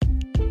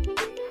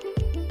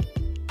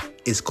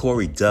It's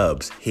Corey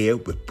Dubs here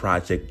with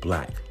Project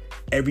Black.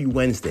 Every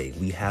Wednesday,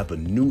 we have a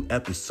new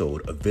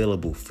episode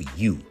available for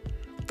you.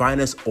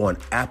 Find us on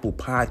Apple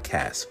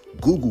Podcasts,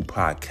 Google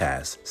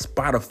Podcasts,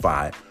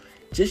 Spotify,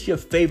 just your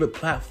favorite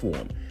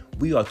platform.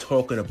 We are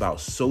talking about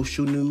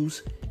social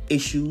news,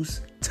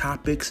 issues,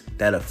 topics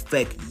that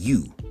affect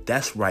you.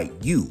 That's right,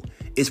 you.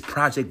 It's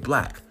Project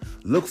Black.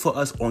 Look for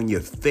us on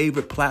your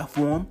favorite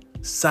platform,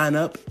 sign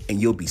up,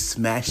 and you'll be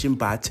smashing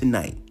by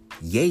tonight.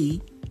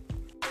 Yay!